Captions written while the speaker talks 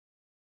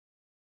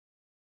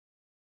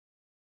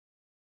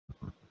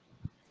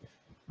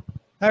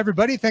Hi,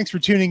 everybody. Thanks for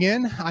tuning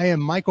in. I am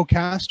Michael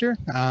Castor.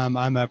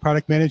 I'm a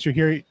product manager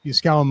here at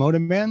Yaskawa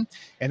Motoman,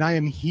 and I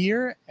am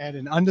here at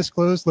an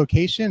undisclosed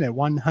location at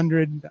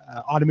 100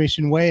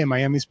 Automation Way in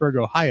Miamisburg,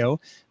 Ohio,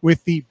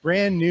 with the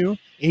brand new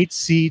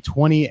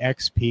HC20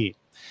 XP.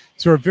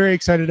 So we're very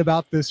excited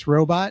about this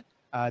robot.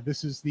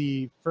 This is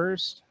the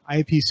first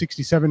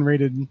IP67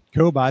 rated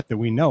Cobot that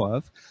we know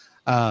of.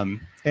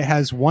 It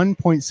has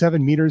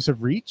 1.7 meters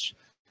of reach,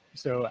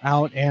 so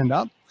out and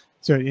up.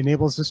 So it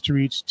enables us to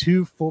reach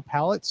 2 full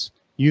pallets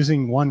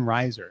using 1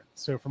 riser.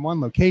 So from one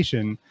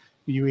location,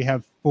 we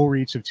have full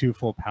reach of 2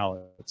 full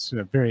pallets.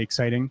 So very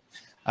exciting.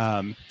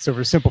 So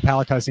for simple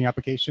palletizing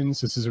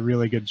applications, this is a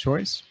really good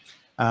choice.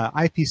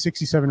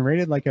 IP67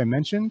 rated, like I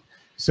mentioned.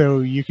 So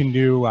you can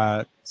do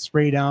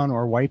spray down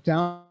or wipe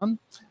down.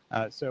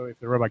 So if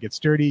the robot gets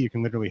dirty, you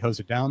can literally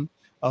hose it down.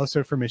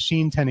 Also for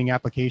machine tending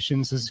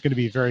applications, this is going to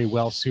be very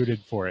well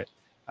suited for it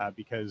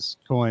because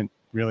coolant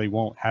really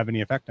won't have any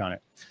effect on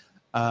it.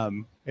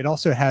 It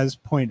also has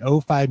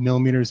 0.05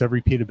 millimeters of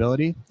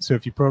repeatability. So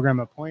if you program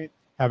a point,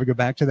 have it go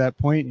back to that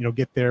point, it'll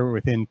get there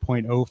within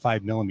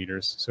 0.05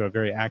 millimeters. So a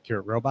very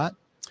accurate robot.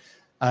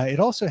 It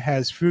also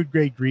has food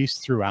grade grease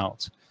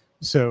throughout.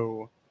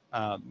 So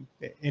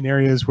in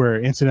areas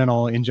where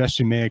incidental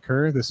ingestion may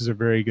occur, this is a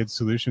very good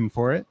solution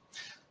for it.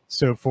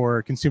 So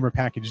for consumer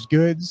packaged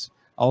goods,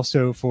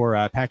 also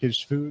for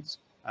packaged foods,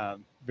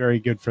 very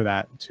good for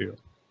that too.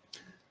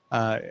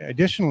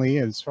 Additionally,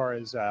 as far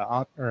as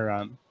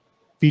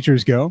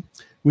features go,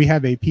 we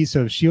have a piece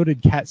of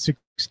shielded Cat6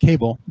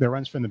 cable that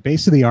runs from the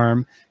base of the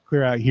arm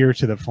clear out here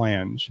to the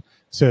flange.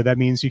 So that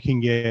means you can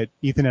get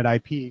Ethernet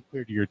IP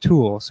clear to your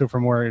tool. So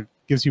for more, it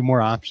gives you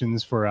more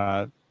options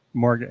for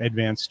more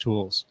advanced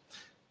tools.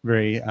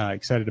 Very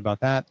excited about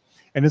that.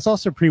 And it's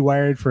also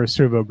pre-wired for a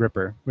servo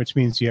gripper, which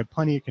means you have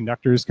plenty of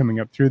conductors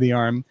coming up through the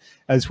arm,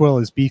 as well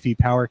as beefy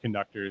power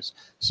conductors.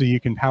 So you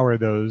can power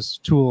those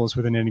tools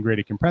with an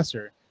integrated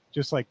compressor,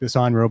 just like this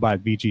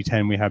on-robot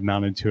VG10 we have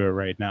mounted to it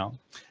right now.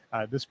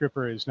 This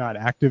gripper is not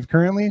active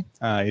currently.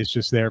 It's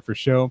just there for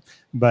show,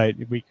 but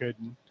we could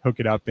hook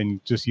it up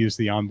and just use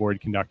the onboard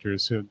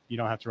conductors, so you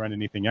don't have to run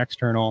anything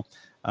external.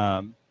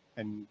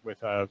 And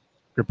with a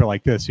gripper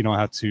like this, you don't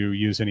have to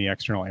use any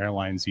external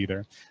airlines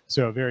either.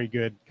 So a very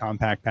good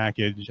compact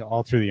package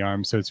all through the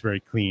arm, so it's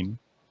very clean.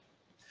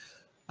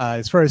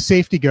 As far as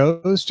safety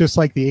goes, just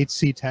like the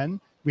HC10,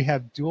 we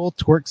have dual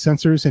torque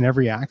sensors in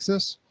every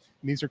axis.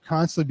 These are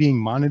constantly being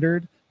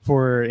monitored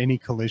for any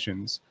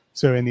collisions.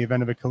 So in the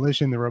event of a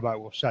collision, the robot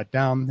will shut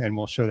down, and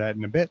we'll show that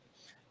in a bit.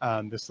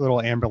 This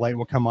little amber light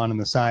will come on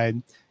the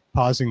side,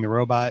 pausing the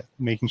robot,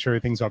 making sure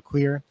everything's all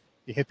clear.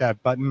 You hit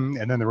that button,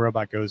 and then the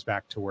robot goes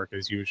back to work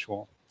as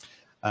usual.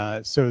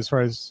 So as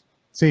far as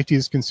safety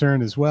is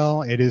concerned as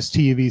well, it is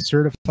TUV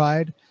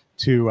certified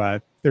to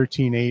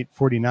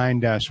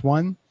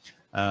 13849-1.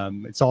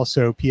 It's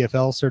also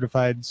PFL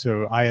certified,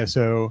 so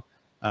ISO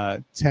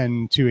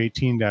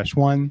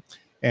 10218-1,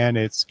 and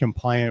it's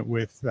compliant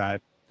with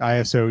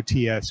ISO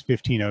TS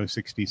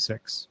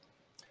 15066.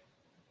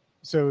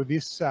 So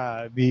this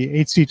the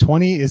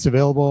HC20 is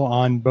available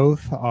on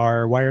both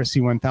our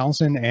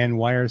YRC1000 and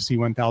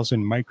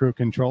YRC1000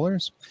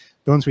 microcontrollers.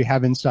 The ones we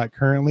have in stock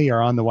currently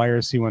are on the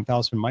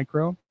YRC1000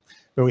 micro,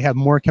 but we have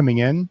more coming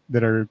in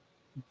that are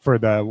for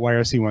the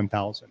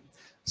YRC1000.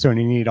 So when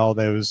you need all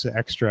those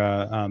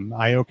extra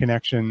I/O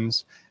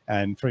connections,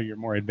 and for your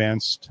more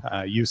advanced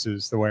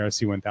uses, the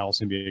YRC1000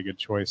 would be a good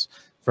choice.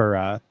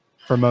 For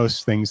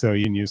most things, though,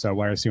 you can use a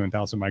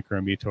YRC1000 micro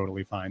and be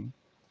totally fine.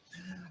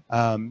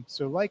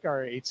 So like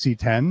our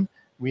HC10,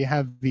 we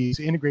have these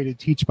integrated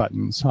teach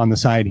buttons on the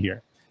side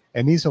here.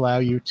 And these allow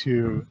you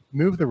to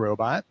move the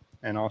robot,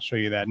 and I'll show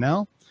you that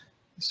now.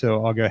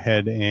 So I'll go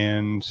ahead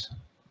and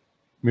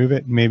move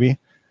it, maybe.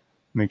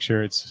 Make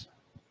sure it's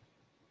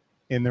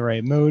in the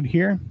right mode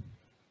here.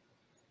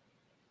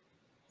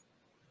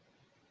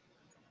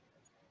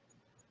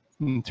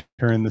 And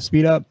turn the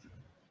speed up.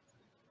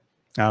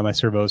 My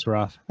servos were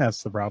off.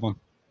 That's the problem.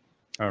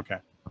 Okay.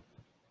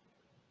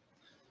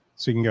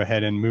 So you can go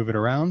ahead and move it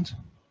around.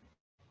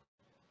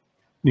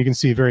 You can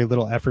see very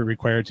little effort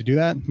required to do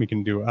that. We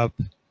can do up,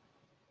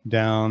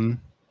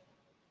 down,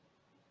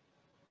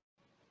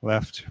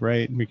 left,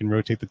 right. We can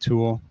rotate the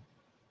tool.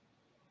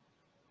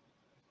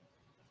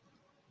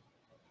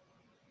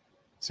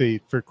 So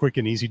for quick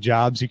and easy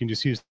jobs, you can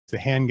just use the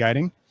hand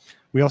guiding.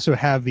 We also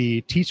have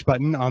the teach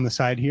button on the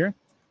side here.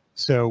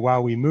 So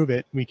while we move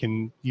it, we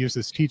can use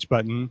this teach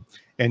button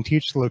and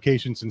teach the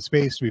locations in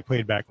space to be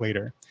played back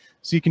later.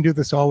 So you can do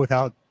this all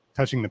without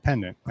touching the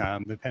pendant.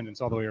 The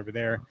pendant's all the way over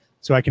there.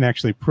 So I can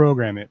actually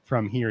program it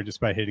from here just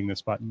by hitting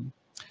this button.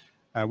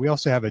 We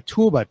also have a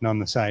tool button on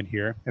the side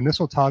here, and this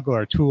will toggle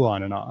our tool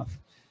on and off.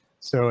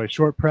 So a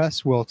short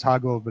press will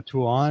toggle the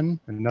tool on,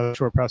 and another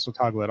short press will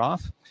toggle it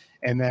off.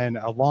 And then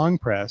a long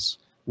press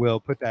will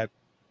put that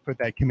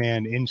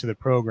command into the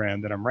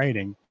program that I'm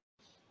writing,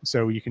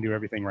 so you can do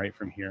everything right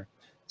from here.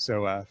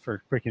 So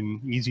for quick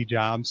and easy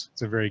jobs,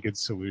 it's a very good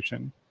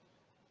solution.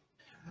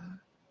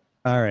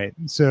 All right,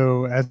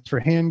 so as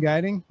for hand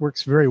guiding,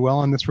 works very well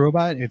on this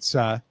robot. It's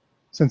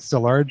Since it's a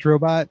large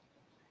robot,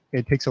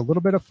 it takes a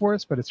little bit of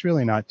force, but it's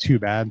really not too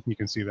bad. You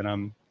can see that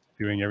I'm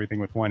doing everything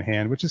with one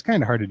hand, which is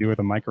kind of hard to do with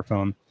a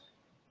microphone.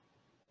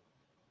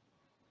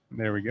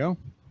 There we go.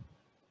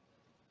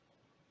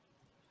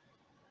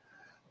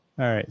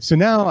 All right, so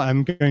now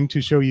I'm going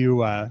to show you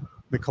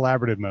the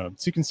collaborative mode.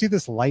 So you can see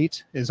this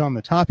light is on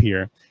the top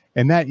here,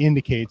 and that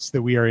indicates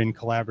that we are in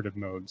collaborative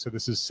mode. So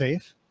this is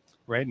safe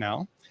right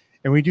now.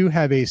 And we do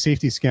have a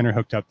safety scanner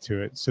hooked up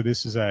to it. So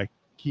this is a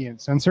key and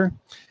sensor,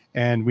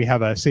 and we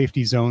have a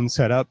safety zone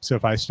set up. So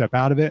if I step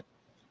out of it,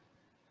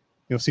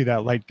 you'll see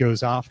that light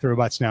goes off. The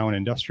robot's now in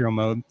industrial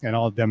mode, and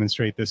I'll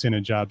demonstrate this in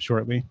a job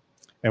shortly.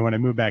 And when I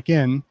move back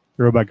in,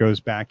 the robot goes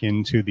back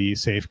into the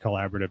safe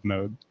collaborative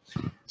mode.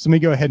 So let me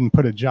go ahead and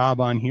put a job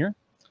on here.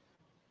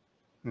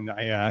 And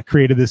I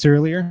created this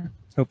earlier.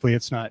 Hopefully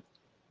it's not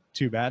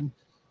too bad.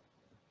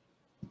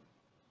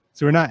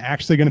 So we're not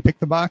actually going to pick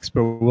the box,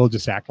 but we'll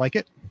just act like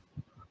it.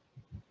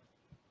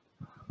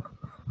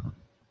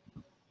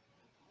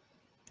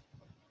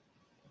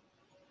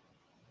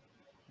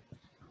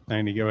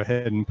 I'm going to go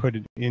ahead and put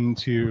it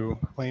into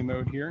play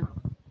mode here.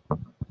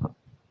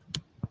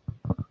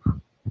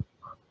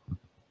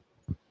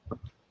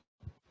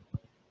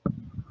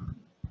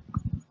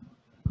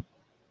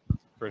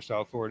 First,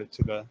 I'll forward it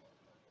to the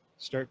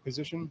start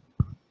position.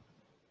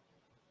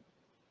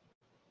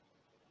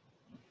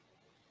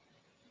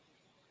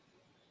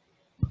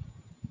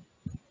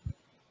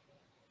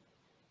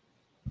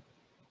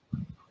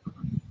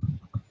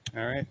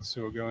 All right,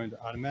 so we'll go into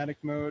automatic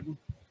mode,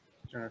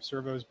 turn our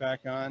servos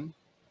back on,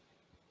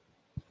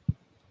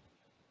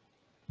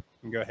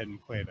 and go ahead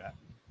and play that.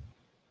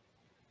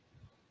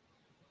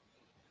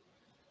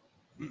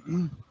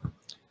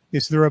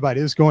 Yes, the robot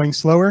is going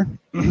slower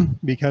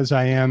because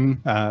I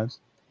am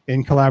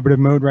in collaborative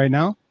mode right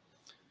now.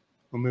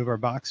 We'll move our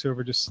box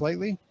over just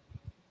slightly.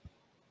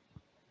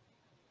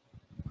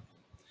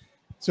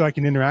 So I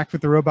can interact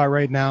with the robot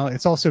right now.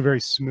 It's also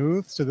very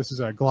smooth. So this is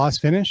a gloss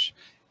finish.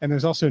 And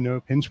there's also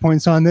no pinch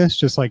points on this,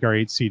 just like our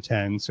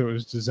HC10. So it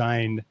was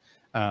designed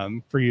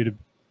for you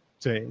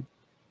to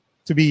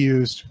be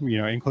used,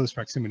 in close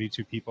proximity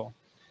to people.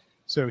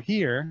 So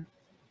here,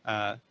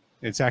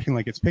 it's acting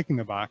like it's picking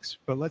the box,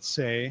 but let's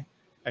say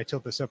I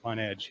tilt this up on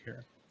edge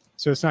here.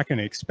 So it's not going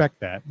to expect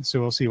that. So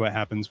we'll see what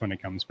happens when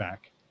it comes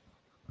back.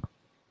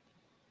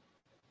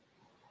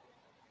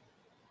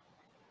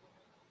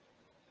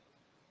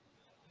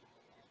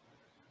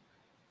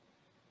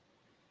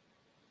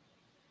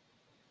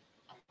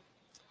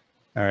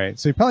 All right,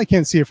 so you probably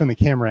can't see it from the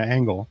camera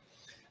angle,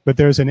 but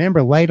there's an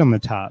amber light on the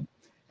top.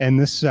 And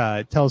this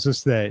tells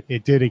us that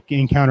it did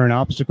encounter an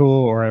obstacle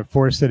or a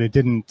force that it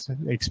didn't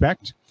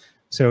expect.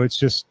 So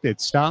it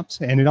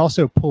stopped, and it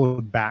also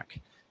pulled back.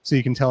 So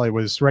you can tell it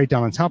was right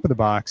down on top of the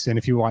box. And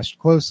if you watched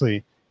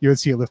closely, you would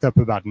see it lift up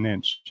about an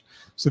inch.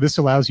 So this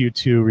allows you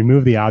to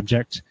remove the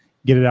object,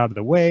 get it out of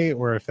the way,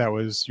 or if that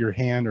was your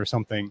hand or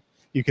something,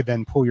 you could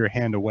then pull your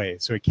hand away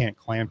so it can't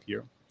clamp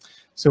you.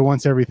 So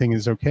once everything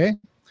is okay,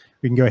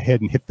 we can go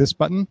ahead and hit this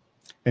button,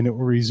 and it will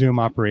resume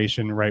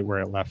operation right where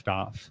it left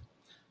off.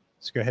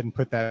 So go ahead and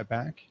put that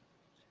back.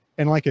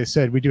 And like I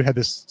said, we do have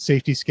this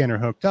safety scanner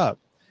hooked up.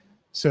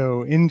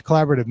 So in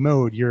collaborative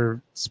mode,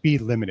 you're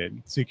speed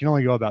limited. So you can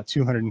only go about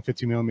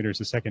 250 millimeters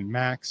a second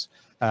max.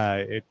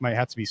 It might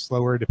have to be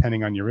slower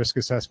depending on your risk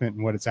assessment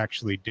and what it's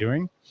actually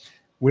doing,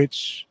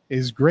 which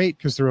is great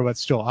because the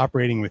robot's still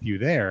operating with you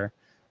there.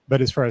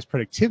 But as far as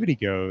productivity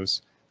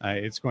goes,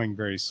 it's going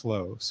very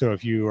slow. So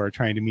if you are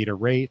trying to meet a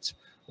rate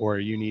or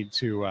you need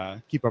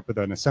to keep up with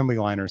an assembly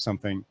line or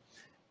something,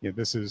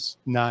 this is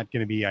not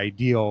going to be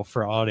ideal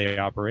for all-day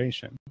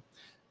operation.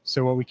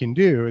 So what we can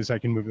do is I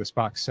can move this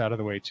box out of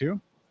the way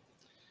too.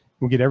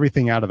 We'll get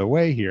everything out of the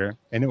way here,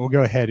 and it will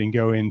go ahead and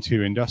go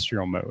into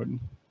industrial mode.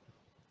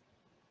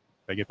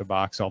 If I get the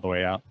box all the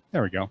way out.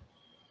 There we go.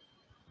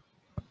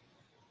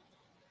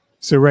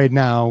 So right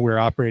now we're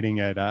operating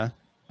at, I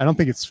don't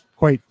think it's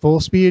quite full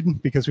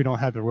speed because we don't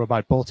have the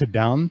robot bolted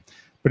down,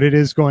 but it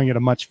is going at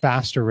a much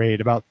faster rate,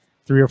 about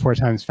 3 or 4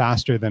 times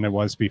faster than it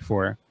was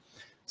before.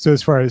 So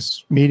as far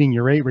as meeting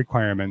your rate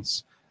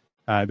requirements,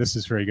 this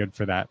is very good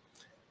for that.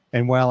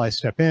 And while I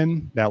step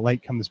in, that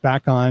light comes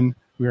back on.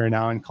 We are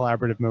now in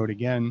collaborative mode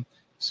again,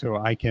 so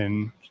I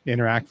can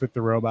interact with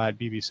the robot,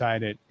 be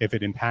beside it. If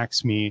it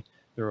impacts me,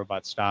 the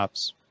robot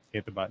stops,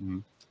 hit the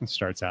button, and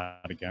starts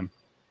out again.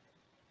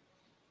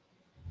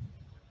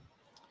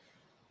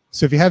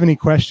 So if you have any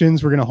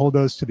questions, we're going to hold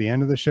those to the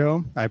end of the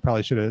show. I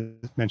probably should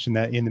have mentioned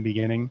that in the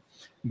beginning,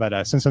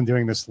 but since I'm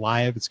doing this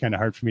live, it's kind of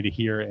hard for me to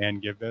hear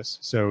and give this.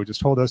 So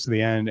just hold those to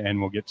the end and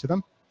we'll get to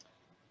them.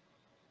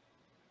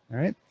 All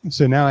right,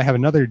 so now I have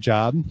another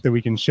job that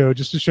we can show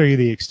just to show you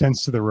the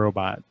extents to the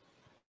robot.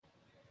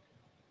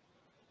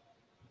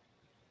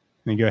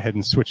 Let me go ahead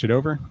and switch it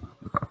over.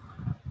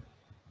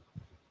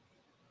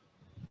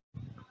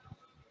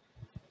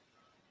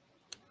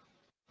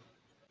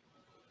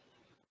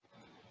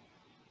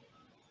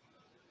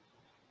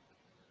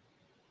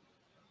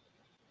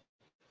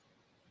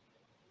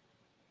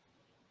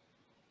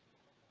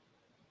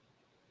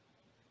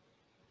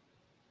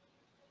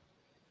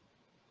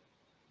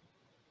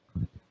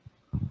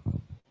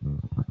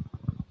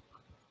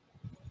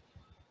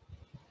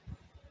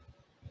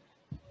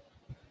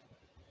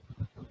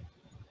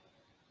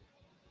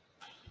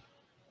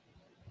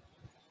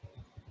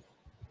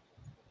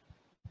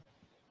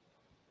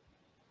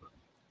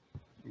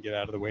 Get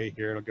out of the way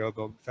here. It'll go a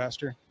little bit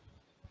faster.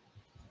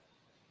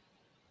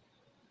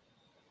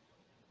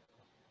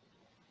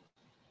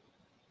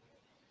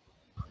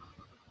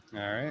 All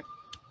right.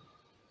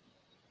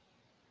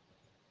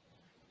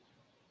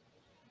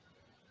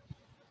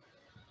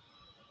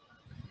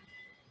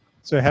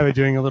 So I have it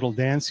doing a little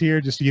dance here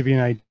just to give you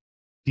an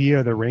idea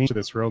of the range of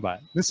this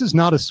robot. This is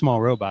not a small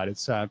robot.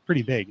 It's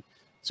pretty big.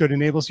 So it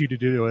enables you to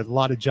do a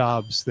lot of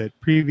jobs that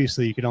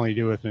previously you could only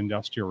do with an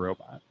industrial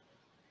robot.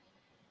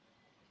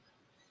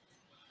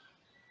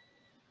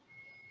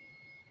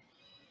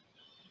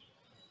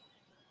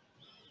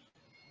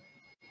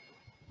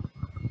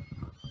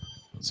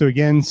 So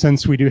again,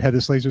 since we do have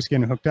this laser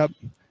scanner hooked up,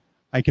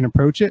 I can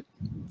approach it.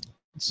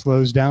 It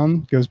slows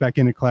down, goes back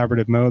into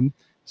collaborative mode.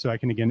 So I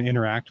can again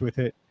interact with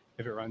it.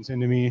 If it runs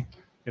into me,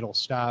 it'll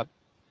stop.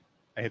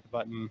 I hit the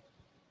button,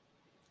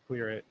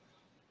 clear it.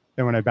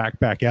 Then when I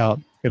back out,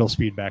 it'll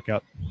speed back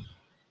up.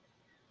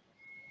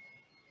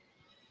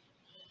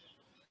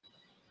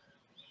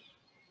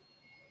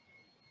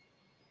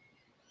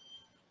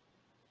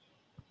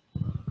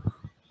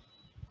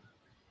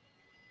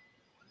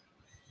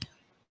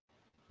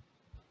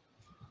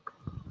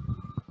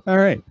 All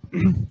right.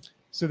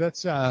 So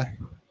that's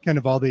kind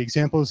of all the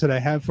examples that I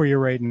have for you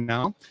right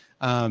now.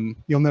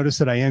 You'll notice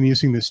that I am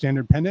using the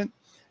standard pendant.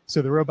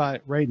 So the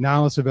robot right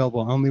now is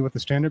available only with the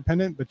standard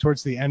pendant, but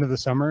towards the end of the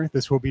summer,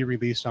 this will be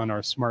released on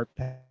our smart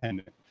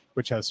pendant,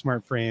 which has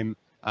smart frame.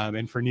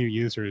 And for new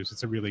users,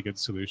 it's a really good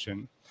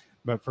solution.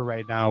 But for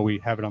right now, we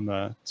have it on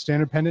the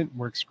standard pendant,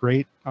 works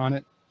great on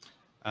it.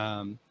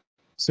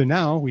 So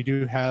now we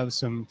do have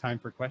some time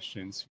for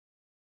questions.